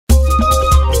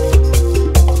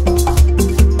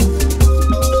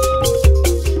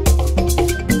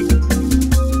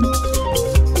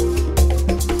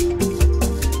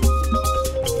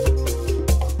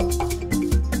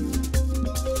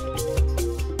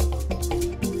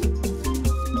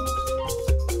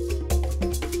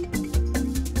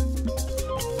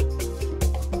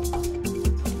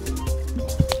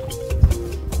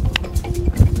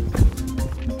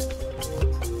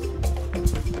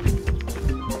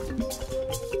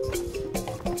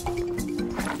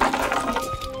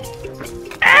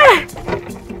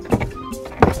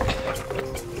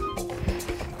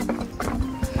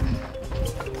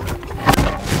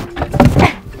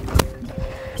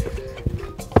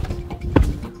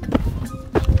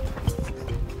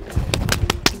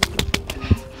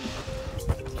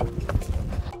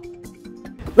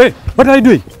What are you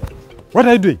doing? What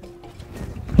are you doing?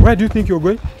 Where do you think you're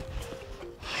going?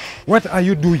 What are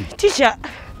you doing? Teacher.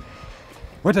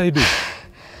 What are you doing?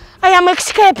 I am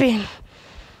escaping.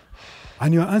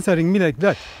 And you're answering me like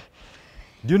that?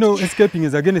 Do you know escaping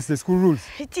is against the school rules?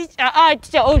 Teacher,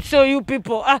 also you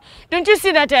people. Don't you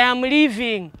see that I am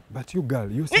leaving? But you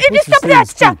girl, you're supposed to stop stay there, in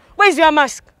school. teacher. Where's your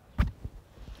mask?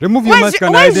 Remove your mask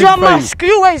and I Where's your identify mask?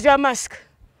 You, where's your mask?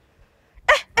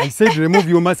 I said remove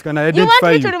your mask and I You identify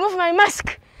want me to remove my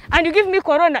mask and you give me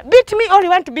corona? Beat me or you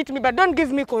want to beat me, but don't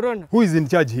give me corona. Who is in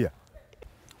charge here?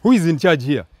 Who is in charge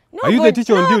here? Nobody, are you the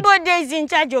teacher on duty? Nobody is in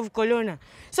charge of corona.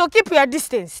 So keep your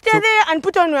distance. Stay there and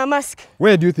put on your mask.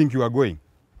 Where do you think you are going?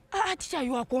 Teacher,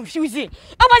 you are confusing.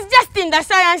 I was just in the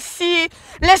science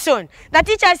lesson. The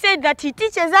teacher said that he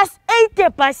teaches us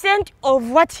 80% of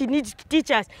what he needs to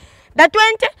teach us. The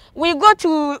 20, we go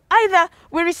to either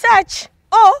we research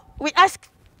or we ask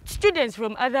students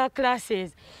from other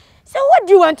classes. So what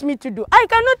do you want me to do? I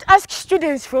cannot ask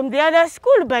students from the other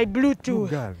school by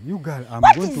Bluetooth. You girl, I'm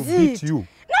What going to is beat it? you.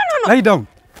 No. Lie down.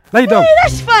 Lie down. Yeah,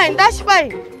 that's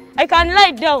fine. I can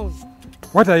lie down.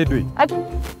 What are you doing?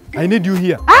 I need you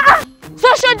here.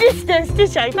 Social distance,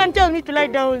 teacher. You can't tell me to lie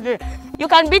down there. You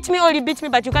can beat me or you beat me,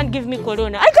 but you can't give me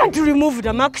corona. I can't remove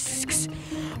the masks.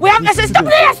 We have to say, stop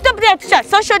there, teacher.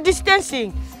 Social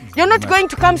distancing. You're not going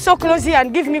to come so close here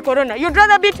and give me corona. You'd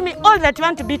rather beat me all that you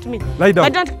want to beat me. Lie down. I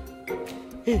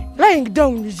don't. Lying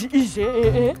down is easy.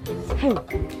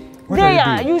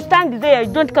 There, you stand there.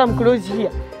 Don't come close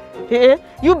here.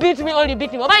 You beat me or you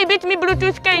beat me. Why you beat me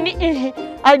Bluetooth Kane?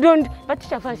 I don't. But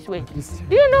teacher, first wait.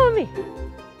 Do you know me?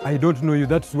 I don't know you.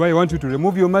 That's why I want you to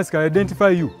remove your mask and identify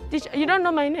you. Teacher, you don't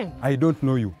know my name? I don't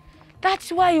know you.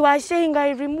 That's why you are saying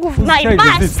I removed my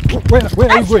mask. Where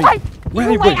are you going? Where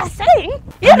are you going? You are saying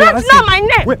you don't know my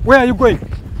name. Where are you going?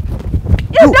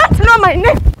 You don't know my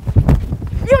name.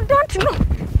 You don't know.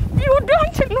 You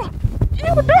don't know.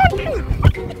 You don't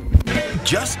know.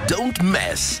 Just don't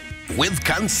mess with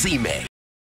Kansiime.